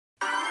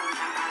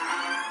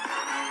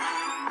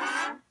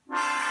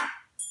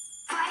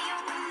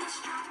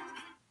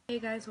Hey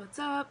guys, what's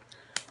up?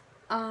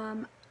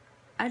 I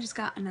just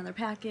got another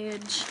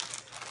package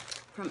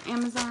from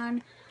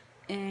Amazon,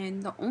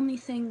 and the only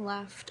thing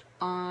left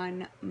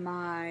on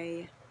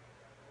my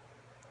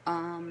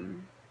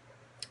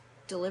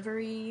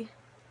delivery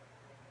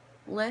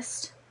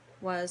list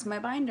was my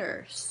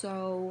binder,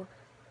 so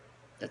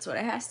that's what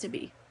it has to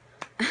be.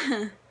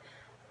 I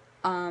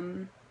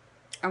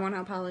want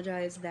to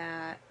apologize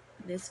that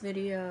this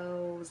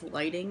video's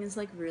lighting is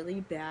like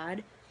really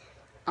bad.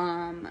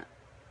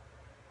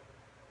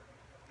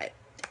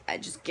 I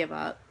just give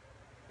up.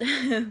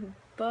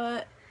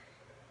 But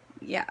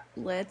yeah,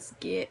 let's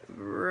get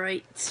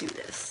right to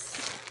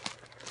this.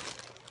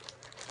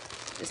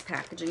 This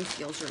packaging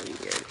feels really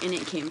weird, and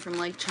it came from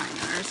like China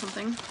or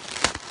something.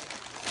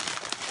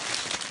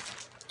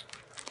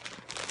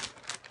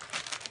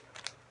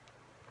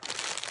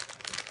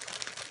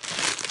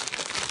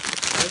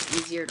 That was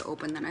easier to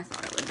open than I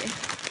thought it would be.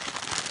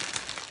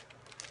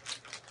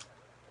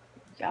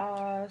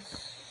 Yes.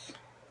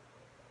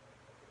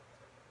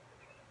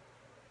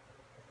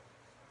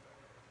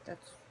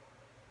 That's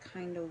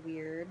kind of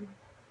weird.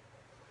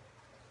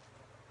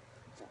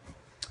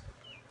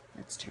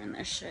 Let's turn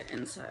this shit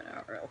inside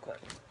out real quick.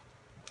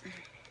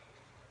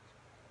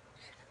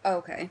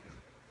 Okay.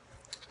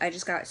 I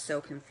just got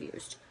so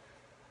confused.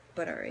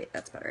 But alright,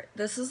 that's better.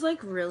 This is like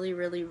really,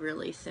 really,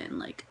 really thin.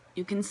 Like,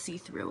 you can see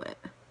through it.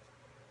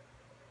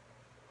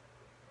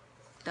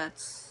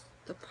 That's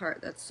the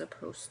part that's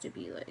supposed to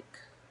be like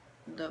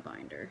the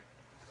binder.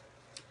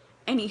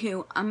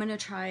 Anywho, I'm gonna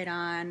try it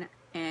on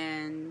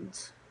and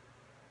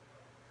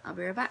I'll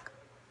be right back.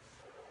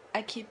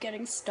 I keep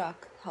getting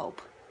stuck.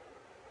 Help.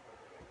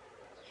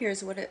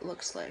 Here's what it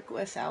looks like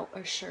without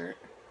a shirt.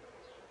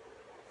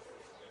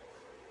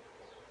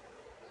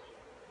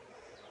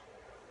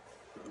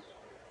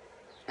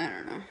 I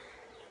don't know.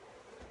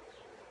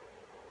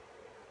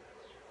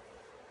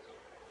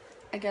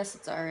 I guess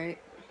it's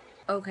alright.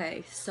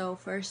 Okay, so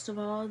first of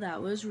all,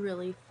 that was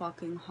really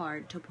fucking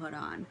hard to put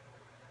on.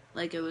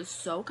 Like, it was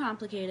so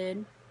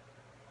complicated.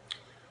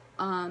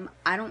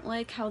 I don't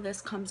like how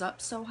this comes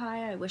up so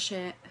high. I wish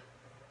it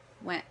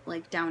went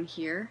like down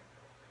here.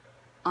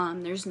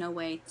 There's no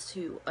way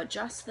to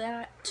adjust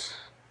that.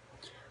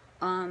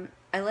 I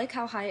like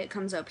how high it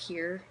comes up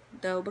here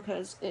though,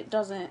 because it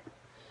doesn't,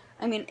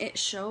 I mean, it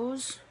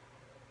shows,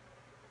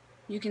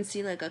 you can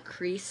see like a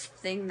crease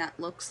thing that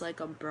looks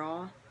like a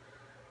bra,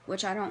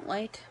 which I don't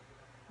like,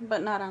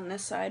 but not on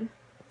this side.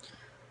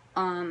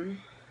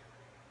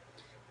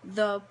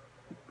 The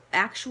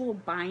actual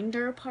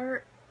binder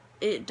part,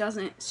 it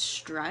doesn't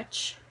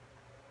stretch.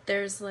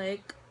 There's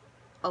like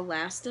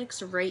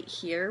elastics right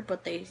here,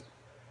 but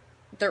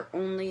they're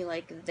only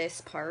like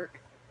this part,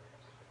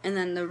 and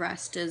then the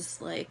rest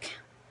is like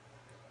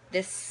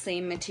this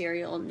same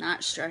material,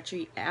 not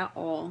stretchy at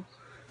all.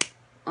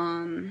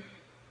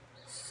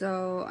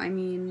 So I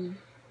mean,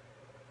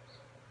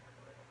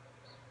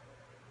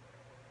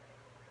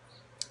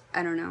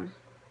 I don't know.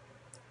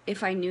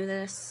 If I knew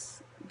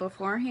this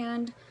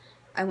beforehand,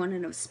 I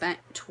wouldn't have spent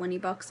 20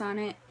 bucks on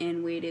it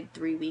and waited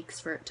 3 weeks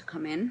for it to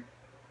come in.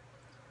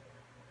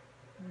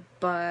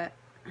 But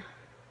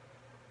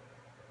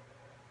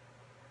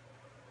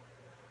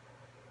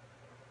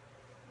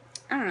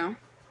I don't know.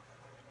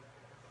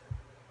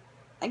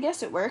 I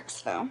guess it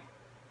works though.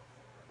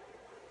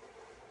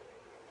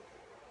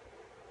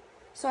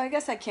 So I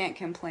guess I can't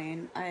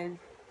complain.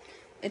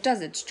 It does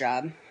its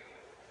job.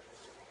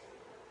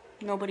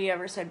 Nobody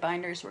ever said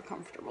binders were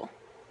comfortable.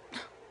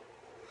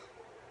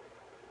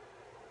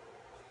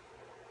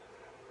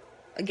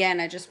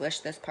 Again, I just wish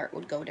this part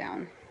would go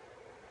down.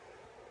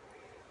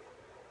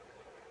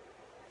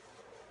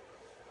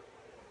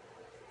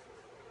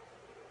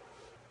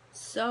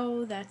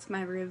 So that's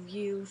my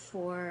review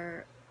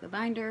for the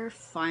binder,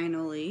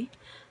 finally.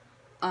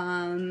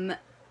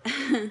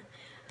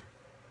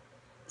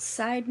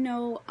 Side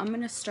note, I'm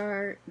gonna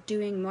start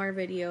doing more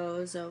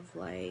videos of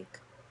like,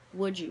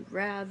 would you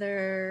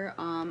rather.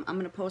 I'm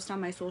gonna post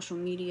on my social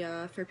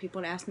media for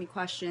people to ask me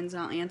questions,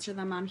 and I'll answer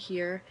them on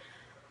here.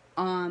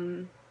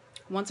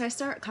 Once I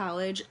start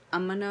college,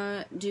 I'm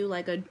gonna do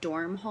like a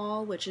dorm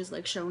haul, which is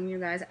like showing you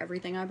guys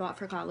everything I bought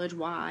for college,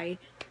 why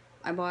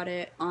I bought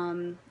it.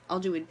 I'll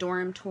do a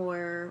dorm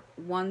tour.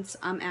 Once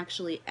I'm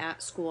actually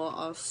at school,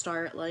 I'll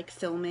start like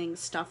filming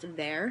stuff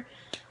there.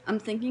 I'm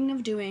thinking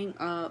of doing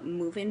a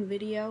move-in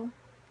video.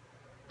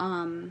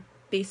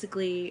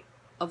 Basically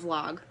a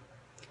vlog.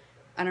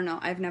 I don't know,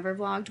 I've never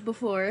vlogged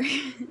before,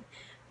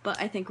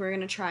 but I think we're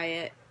gonna try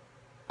it.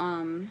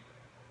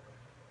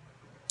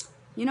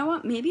 You know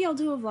what? Maybe I'll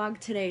do a vlog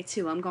today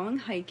too. I'm going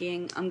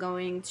hiking. I'm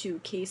going to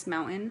Case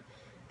Mountain.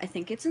 I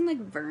think it's in like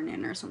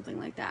Vernon or something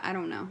like that. I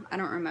don't know. I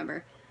don't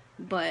remember.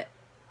 But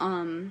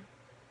I'm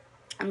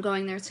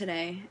going there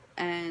today,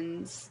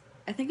 and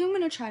I think I'm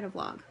going to try to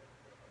vlog.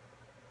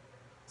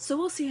 So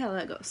we'll see how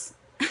that goes.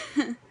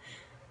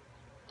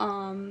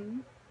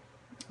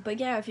 But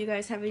yeah, if you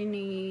guys have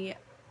any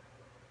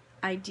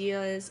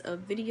ideas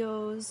of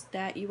videos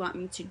that you want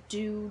me to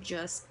do,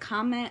 just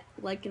comment,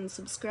 like, and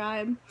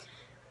subscribe.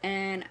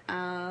 And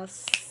I'll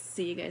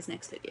See you guys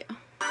next video.